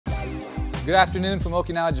Good afternoon from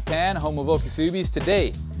Okinawa, Japan, home of Okisubis.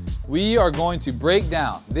 Today, we are going to break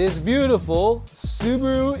down this beautiful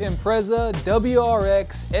Subaru Impreza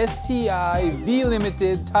WRX STi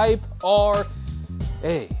V-Limited Type RA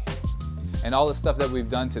and all the stuff that we've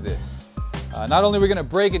done to this. Not only are we going to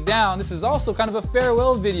break it down, this is also kind of a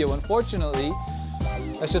farewell video. Unfortunately,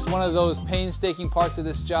 that's just one of those painstaking parts of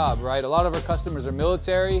this job, right? A lot of our customers are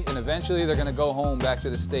military and eventually they're going to go home back to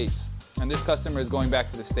the States. And this customer is going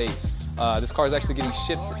back to the States. This car is actually getting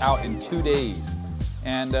shipped out in 2 days.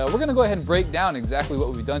 And we're going to go ahead and break down exactly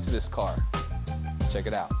what we've done to this car. Check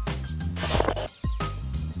it out.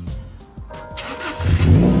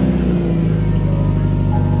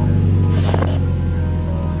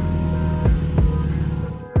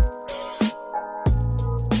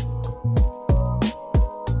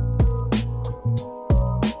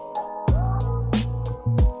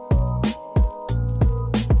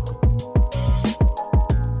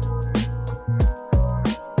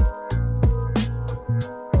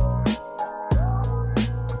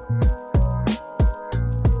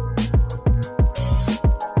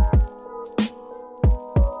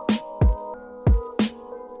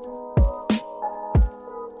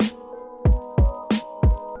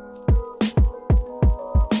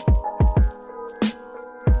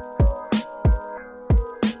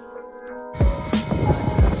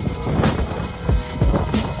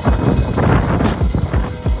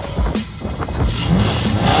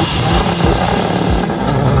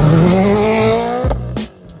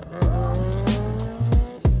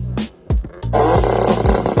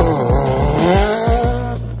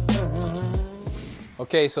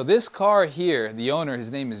 Okay, so this car here, the owner,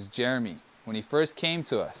 his name is Jeremy. When he first came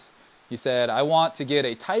to us, he said, I want to get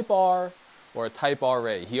a Type R or a Type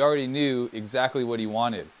RA. He already knew exactly what he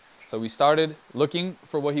wanted. So we started looking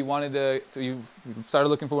for what he wanted we started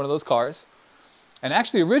looking for one of those cars. And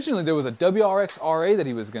actually, originally, there was a WRX RA that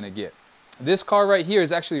he was going to get. This car right here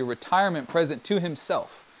is actually a retirement present to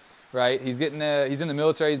himself, right? He's in the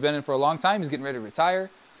military, he's been in for a long time, he's getting ready to retire,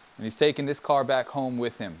 and he's taking this car back home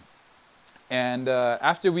with him. And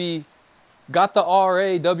after we got the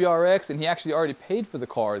RA WRX and he actually already paid for the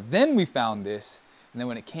car, then we found this. And then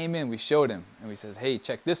when it came in, we showed him and we said, hey,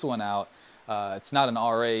 check this one out. It's not an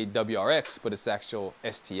RA WRX, but it's the actual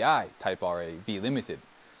STi Type RA V-Limited.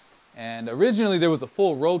 And originally there was a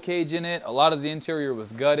full roll cage in it. A lot of the interior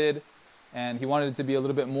was gutted. And he wanted it to be a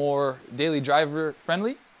little bit more daily driver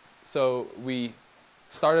friendly. So we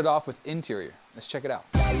started off with interior. Let's check it out.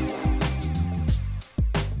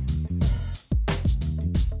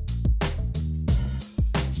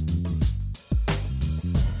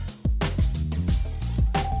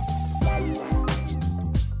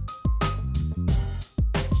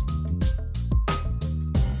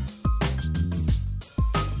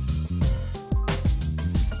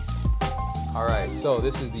 Alright, so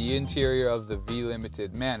this is the interior of the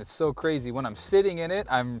V-Limited. Man, it's so crazy. When I'm sitting in it,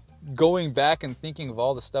 I'm going back and thinking of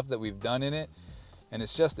all the stuff that we've done in it, and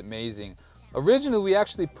it's just amazing. Originally, we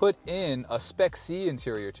actually put in a Spec C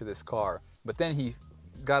interior to this car, but then he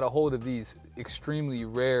got a hold of these extremely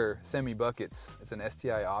rare semi-buckets. It's an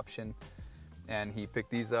STi option, and he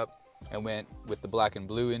picked these up and went with the black and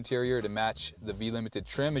blue interior to match the V-Limited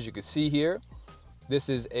trim, as you can see here. This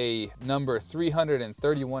is a number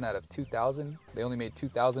 331 out of 2,000. They only made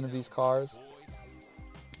 2,000 of these cars.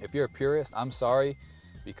 If you're a purist, I'm sorry,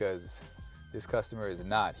 because this customer is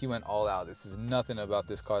not. He went all out. This is nothing about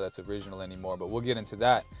this car that's original anymore, but we'll get into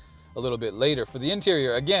that a little bit later. For the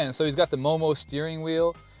interior, again, so he's got the Momo steering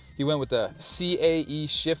wheel. He went with the CAE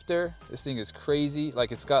shifter. This thing is crazy.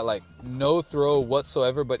 Like, it's got like no throw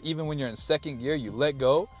whatsoever, but even when you're in second gear, you let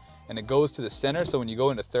go and it goes to the center, so when you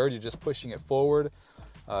go into third, you're just pushing it forward.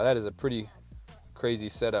 That is a pretty crazy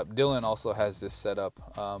setup. Dylan also has this setup.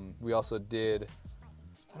 We also did,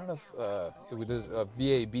 I don't know if there's a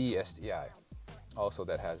VAB STi also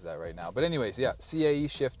that has that right now. But anyways, yeah, CAE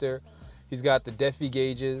shifter. He's got the DEFI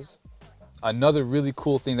gauges. Another really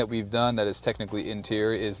cool thing that we've done that is technically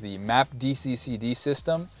interior is the MAP DCCD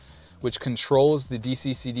system, which controls the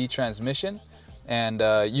DCCD transmission. And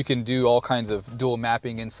you can do all kinds of dual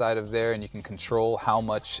mapping inside of there, and you can control how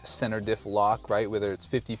much center diff lock, right? Whether it's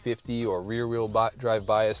 50-50 or rear wheel drive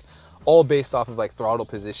bias, all based off of like throttle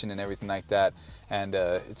position and everything like that. And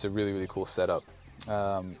it's a really, really cool setup.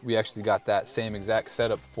 We actually got that same exact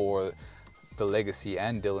setup for the Legacy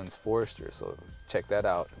and Dylan's Forester. So check that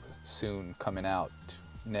out soon, coming out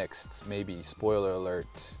next, maybe, spoiler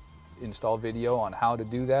alert, install video on how to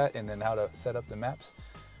do that and then how to set up the maps.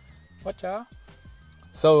 Watcha.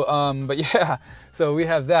 So, but yeah, so we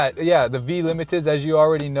have that. Yeah, the V-Limiteds, as you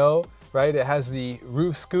already know, right? It has the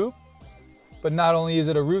roof scoop. But not only is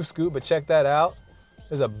it a roof scoop, but check that out.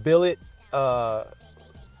 There's a billet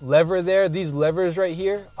lever there. These levers right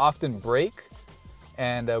here often break,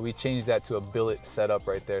 and we changed that to a billet setup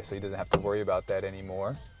right there, so he doesn't have to worry about that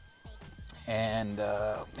anymore. And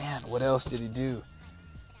man, what else did he do?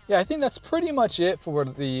 Yeah, I think that's pretty much it for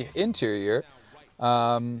the interior.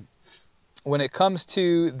 When it comes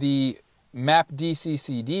to the map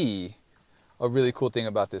DCCD, a really cool thing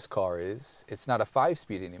about this car is it's not a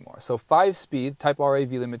 5-speed anymore. So 5-speed Type RA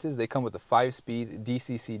V Limiteds, they come with a 5-speed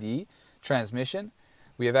DCCD transmission.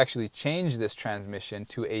 We have actually changed this transmission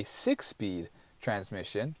to a 6-speed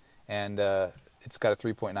transmission, and it's got a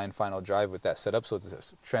 3.9 final drive with that setup, so it's a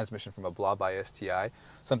transmission from a WRX STi.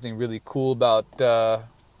 Something really cool about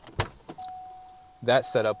that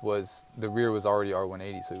setup was the rear was already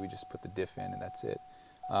R180, so we just put the diff in and that's it.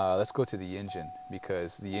 Let's go to the engine,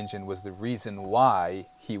 because the engine was the reason why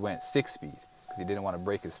he went 6-speed, because he didn't want to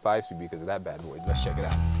break his 5-speed because of that bad boy. Let's check it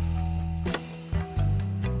out.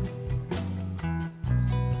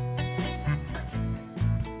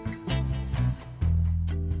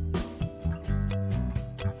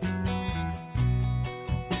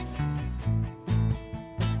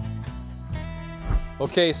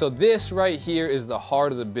 Okay, so this right here is the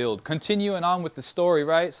heart of the build. Continuing on with the story,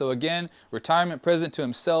 right? So again, retirement present to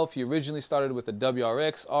himself. He originally started with a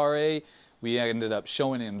WRX RA. We ended up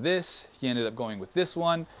showing him this. He ended up going with this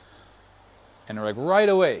one. And like right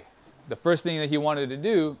away, the first thing that he wanted to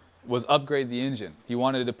do was upgrade the engine. He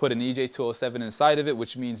wanted to put an EJ207 inside of it,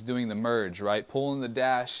 which means doing the merge, right? Pulling the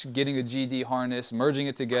dash, getting a GD harness, merging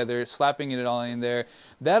it together, slapping it all in there.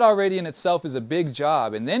 That already in itself is a big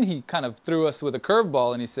job. And then he kind of threw us with a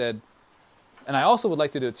curveball and he said, and I also would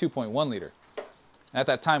like to do a 2.1 liter. At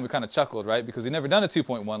that time, we kind of chuckled, right? Because we've never done a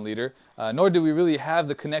 2.1 liter, nor do we really have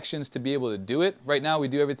the connections to be able to do it. Right now, we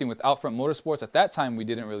do everything with Outfront Motorsports. At that time, we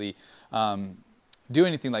didn't really do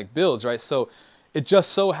anything like builds, right? So it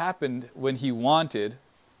just so happened when he wanted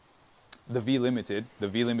the V Limited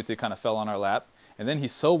kind of fell on our lap. And then he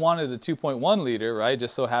so wanted the 2.1 liter, right?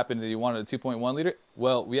 Just so happened that he wanted a 2.1 liter.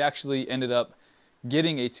 Well, we actually ended up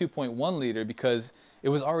getting a 2.1 liter because it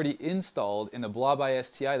was already installed in the WRX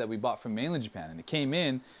STi that we bought from mainland Japan. And it came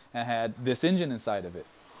in and had this engine inside of it.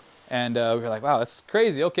 And we were like, wow, that's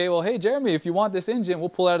crazy. Okay, well, hey, Jeremy, if you want this engine, we'll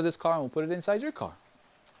pull it out of this car and we'll put it inside your car.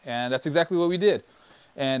 And that's exactly what we did.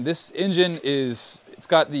 And this engine it's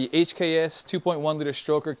got the HKS 2.1 liter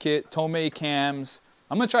stroker kit, Tomei cams.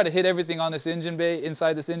 I'm going to try to hit everything on this engine bay,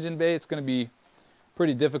 inside this engine bay. It's going to be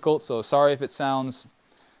pretty difficult, so sorry if it sounds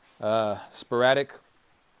sporadic.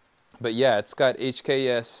 But yeah, it's got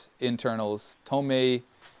HKS internals, Tomei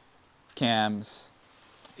cams.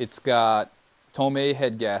 It's got Tomei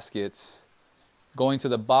head gaskets. Going to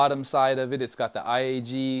the bottom side of it, it's got the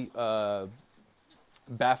IAG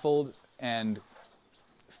baffled and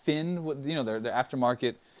fin, you know, their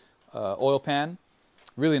aftermarket oil pan.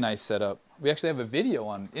 Really nice setup. We actually have a video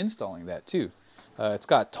on installing that too. It's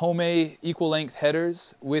got Tomei equal length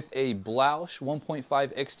headers with a Blausch 1.5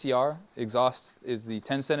 XTR. Exhaust is the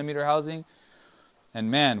 10 centimeter housing. And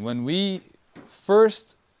man, when we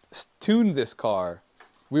first tuned this car,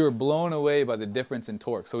 we were blown away by the difference in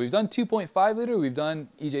torque. So we've done 2.5 liter, we've done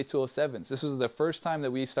EJ207s. This was the first time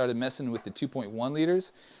that we started messing with the 2.1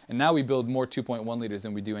 liters, and now we build more 2.1 liters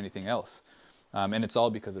than we do anything else. And it's all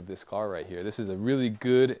because of this car right here. This is a really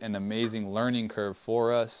good and amazing learning curve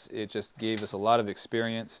for us. It just gave us a lot of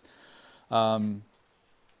experience.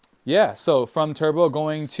 Yeah, so from turbo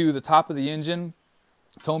going to the top of the engine,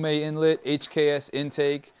 Tomei inlet, HKS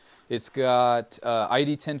intake. It's got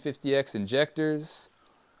ID 1050X injectors.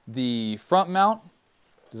 The front mount,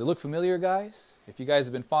 does it look familiar, guys? If you guys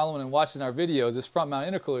have been following and watching our videos, this front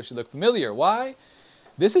mount intercooler should look familiar. Why?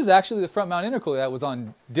 This is actually the front mount intercooler that was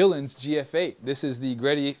on Dylan's GF8. This is the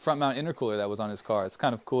Greddy front mount intercooler that was on his car. It's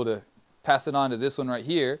kind of cool to pass it on to this one right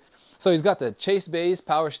here. So he's got the Chase Bays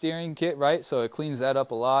power steering kit, right? So it cleans that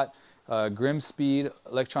up a lot. Grim Speed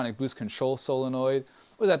electronic boost control solenoid.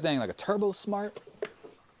 What is that thing, like a Turbo Smart?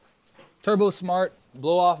 Turbo Smart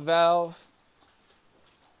blow off valve.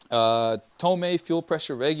 Tomei fuel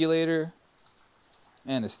pressure regulator.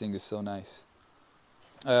 Man, this thing is so nice.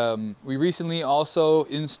 We recently also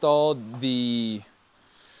installed the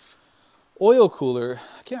oil cooler.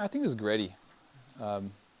 I think it was Greddy.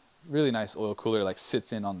 Really nice oil cooler, like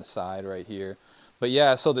sits in on the side right here. But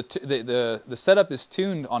yeah, so the setup is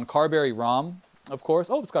tuned on Carberry ROM, of course.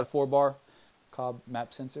 Oh, it's got a 4-bar Cobb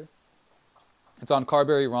map sensor. It's on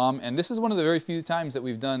Carberry ROM, and this is one of the very few times that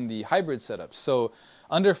we've done the hybrid setup. So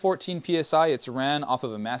under 14 PSI, it's ran off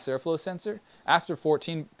of a mass airflow sensor. After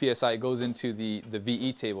 14 PSI, it goes into the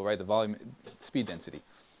VE table, right, the volume speed density.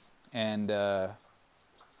 and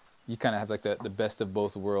you kind of have like the best of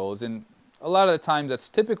both worlds. And a lot of the times that's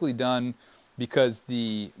typically done because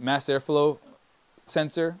the mass airflow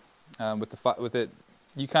sensor with it,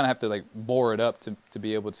 you kind of have to like bore it up to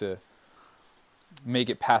be able to make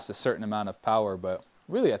it past a certain amount of power. But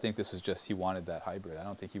really, I think this was just he wanted that hybrid. I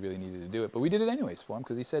don't think he really needed to do it, but we did it anyways for him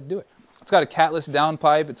because he said do it. It's got a catless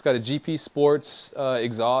downpipe. It's got a GP Sports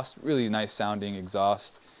exhaust, really nice sounding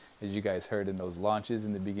exhaust, as you guys heard in those launches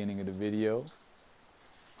in the beginning of the video.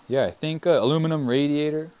 Yeah, I think aluminum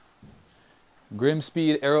radiator,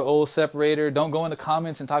 Grimspeed aero oil separator. Don't go in the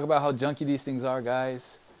comments and talk about how junky these things are,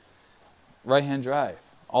 guys. Right-hand drive.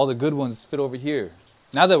 All the good ones fit over here.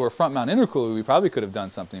 Now that we're front mount intercooler, we probably could have done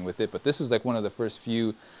something with it, but this is like one of the first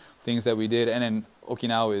few things that we did. And then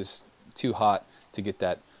Okinawa is too hot to get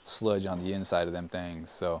that sludge on the inside of them things.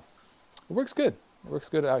 So it works good. It works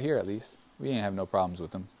good out here at least. We ain't have no problems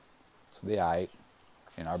with them. So they aight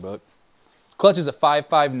in our book. Clutch is a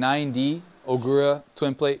 559D Ogura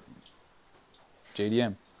twin plate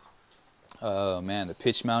JDM. Oh man, the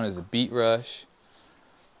pitch mount is a Beat Rush.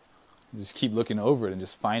 Just keep looking over it and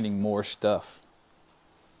just finding more stuff.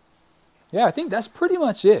 Yeah, I think that's pretty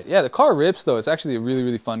much it. Yeah, the car rips though. It's actually a really,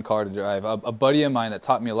 really fun car to drive. A buddy of mine that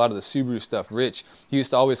taught me a lot of the Subaru stuff, Rich, he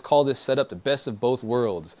used to always call this setup the best of both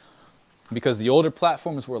worlds because the older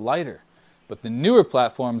platforms were lighter, but the newer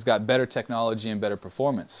platforms got better technology and better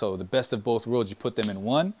performance. So the best of both worlds, you put them in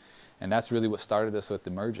one, and that's really what started us with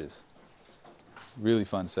the merges. Really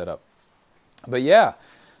fun setup. But yeah,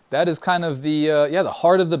 that is kind of the the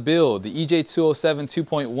heart of the build, the EJ207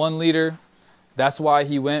 2.1 liter. That's why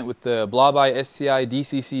he went with the Blaubai STi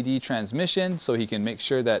DCCD transmission, so he can make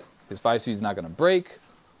sure that his 5-speed is not going to break.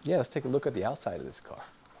 Yeah, let's take a look at the outside of this car,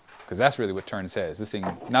 because that's really what turn says. This thing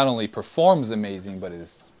not only performs amazing, but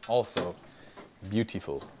is also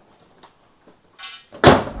beautiful.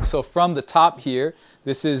 So from the top here,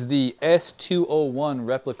 this is the S201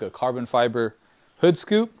 replica carbon fiber hood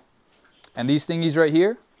scoop. And these thingies right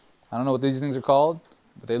here, I don't know what these things are called,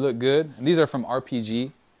 but they look good. And these are from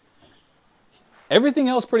RPG. Everything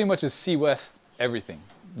else pretty much is C-West everything.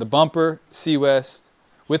 The bumper, C-West,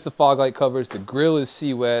 with the fog light covers. The grille is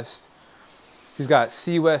C-West. He's got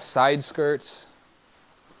C-West side skirts.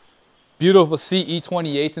 Beautiful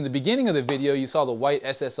CE28s. In the beginning of the video, you saw the white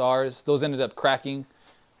SSRs. Those ended up cracking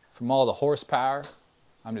from all the horsepower.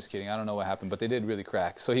 I'm just kidding. I don't know what happened, but they did really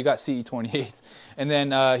crack. So he got CE28s. And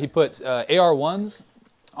then he put AR1s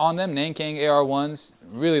on them, Nankang AR1s.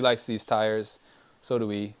 Really likes these tires. So do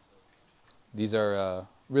we. These are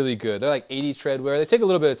really good. They're like 80 tread wear. They take a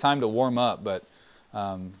little bit of time to warm up, but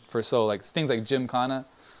like things like Gymkhana,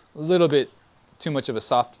 a little bit too much of a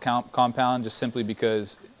soft compound, just simply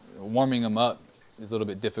because warming them up is a little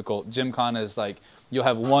bit difficult. Gymkhana is like you'll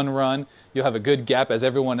have one run, you'll have a good gap as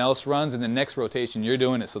everyone else runs, and the next rotation you're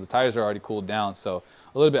doing it, so the tires are already cooled down. So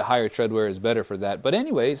a little bit higher tread wear is better for that. But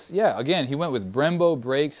anyways, yeah, again, he went with Brembo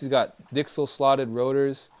brakes. He's got Dixel slotted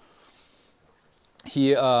rotors. He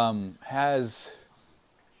has,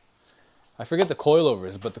 I forget the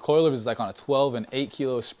coilovers, but the coilovers is like on a 12 and 8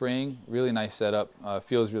 kilo spring. Really nice setup.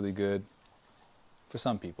 Feels really good for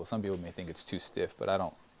some people. Some people may think it's too stiff, but I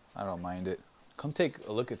don't mind it. Come take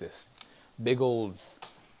a look at this big old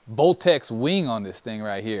Voltex wing on this thing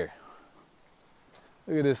right here.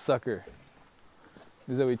 Look at this sucker.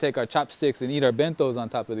 This is how we take our chopsticks and eat our bentos on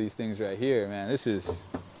top of these things right here, man. This is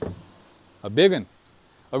a big one.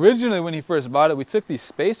 Originally, when he first bought it, we took these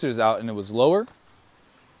spacers out and it was lower.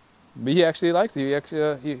 But he actually likes it. He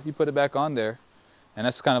actually he put it back on there. And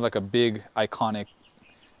that's kind of like a big, iconic,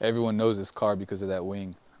 everyone knows this car because of that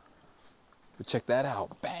wing. But check that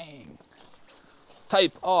out. Bang!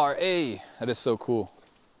 Type RA. That is so cool.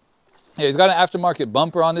 Yeah, he's got an aftermarket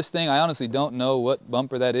bumper on this thing. I honestly don't know what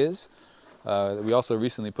bumper that is. We also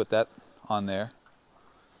recently put that on there.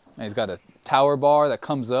 And he's got a tower bar that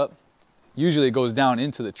comes up. Usually it goes down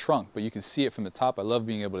into the trunk, but you can see it from the top. I love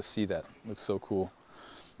being able to see that. It looks so cool.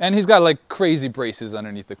 And he's got like crazy braces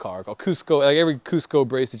underneath the car. Cusco, like every Cusco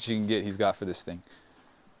brace that you can get, he's got for this thing.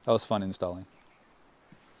 That was fun installing.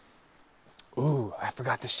 Ooh, I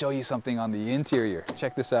forgot to show you something on the interior.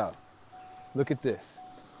 Check this out. Look at this.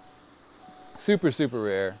 Super, super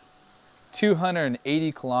rare.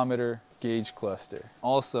 280 kilometer gauge cluster.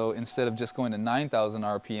 Also, instead of just going to 9,000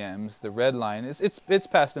 RPMs, the red line is it's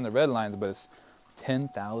passed in the red lines, but it's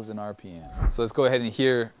 10,000 RPM. So let's go ahead and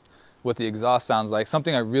hear what the exhaust sounds like.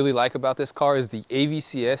 Something I really like about this car is the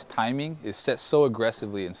AVCS timing is set so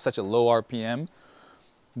aggressively in such a low RPM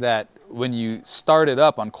that when you start it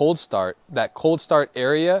up on cold start, that cold start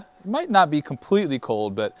area It might not be completely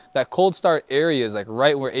cold, but that cold start area is like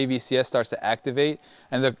right where AVCS starts to activate.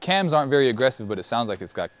 And the cams aren't very aggressive, but it sounds like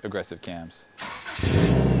it's got aggressive cams.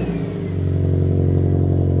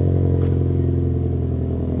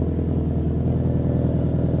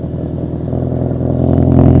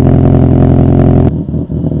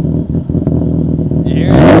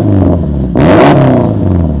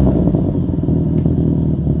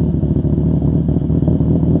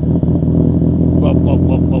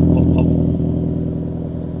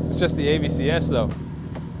 It's just the AVCS though.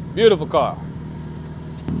 Beautiful car.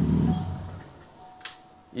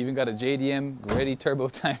 Even got a JDM ready turbo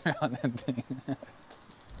timer on that thing.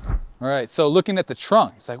 All right, so looking at the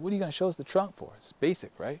trunk, it's like, what are you gonna show us the trunk for? It's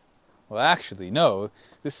basic, right? Well, actually, no.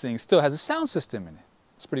 This thing still has a sound system in it.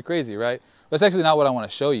 It's pretty crazy, right? That's actually not what I want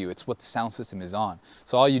to show you. It's what the sound system is on.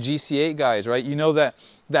 So all you GC8 guys, right? You know that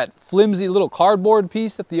flimsy little cardboard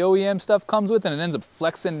piece that the OEM stuff comes with, and it ends up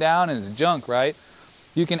flexing down and it's junk, right?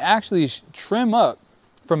 You can actually trim up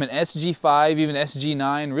from an SG5, even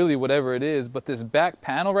SG9, really whatever it is, but this back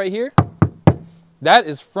panel right here, that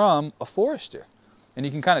is from a Forester. And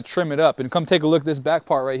you can kind of trim it up. And come take a look at this back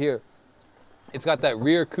part right here. It's got that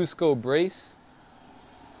rear Cusco brace.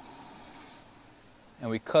 And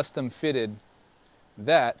we custom fitted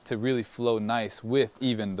that to really flow nice with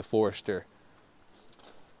even the Forester,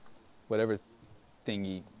 whatever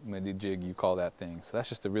thingy, jig you call that thing. So that's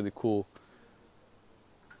just a really cool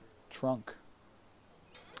trunk.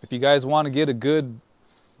 If you guys want to get a good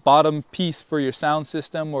bottom piece for your sound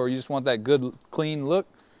system, or you just want that good clean look,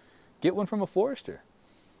 get one from a Forester.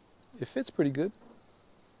 It fits pretty good.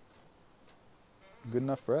 Good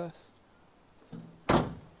enough for us.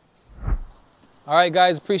 All right,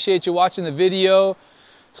 guys, appreciate you watching the video.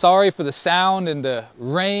 Sorry for the sound and the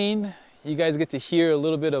rain. You guys get to hear a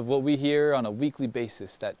little bit of what we hear on a weekly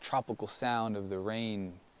basis, that tropical sound of the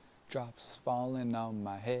rain drops falling on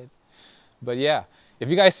my head. But yeah, if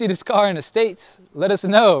you guys see this car in the States, let us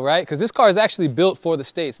know, right? Because this car is actually built for the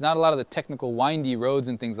States. Not a lot of the technical windy roads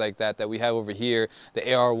and things like that we have over here, the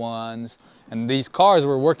AR1s. And these cars,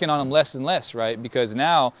 we're working on them less and less, right? Because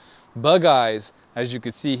now, bug eyes, as you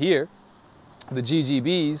can see here, the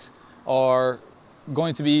GGBs are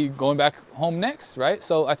going to be going back home next, right?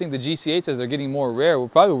 So I think the GC8s, as they're getting more rare, we'll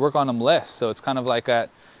probably work on them less. So it's kind of like that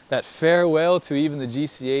farewell to even the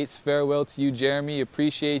GC8s, farewell to you, Jeremy.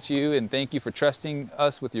 Appreciate you and thank you for trusting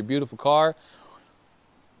us with your beautiful car.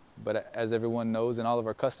 But as everyone knows and all of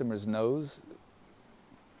our customers knows,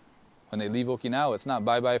 when they leave Okinawa, it's not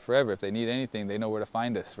bye-bye forever. If they need anything, they know where to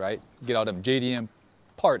find us, right? Get all them JDM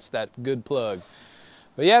parts, that good plug.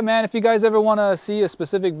 But yeah, man, if you guys ever want to see a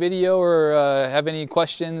specific video or have any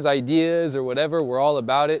questions, ideas, or whatever, we're all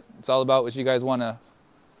about it. It's all about what you guys want to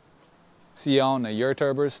see on the Your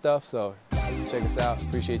Turbers stuff. So check us out.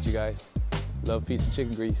 Appreciate you guys. Love, peace, and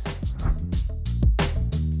chicken grease.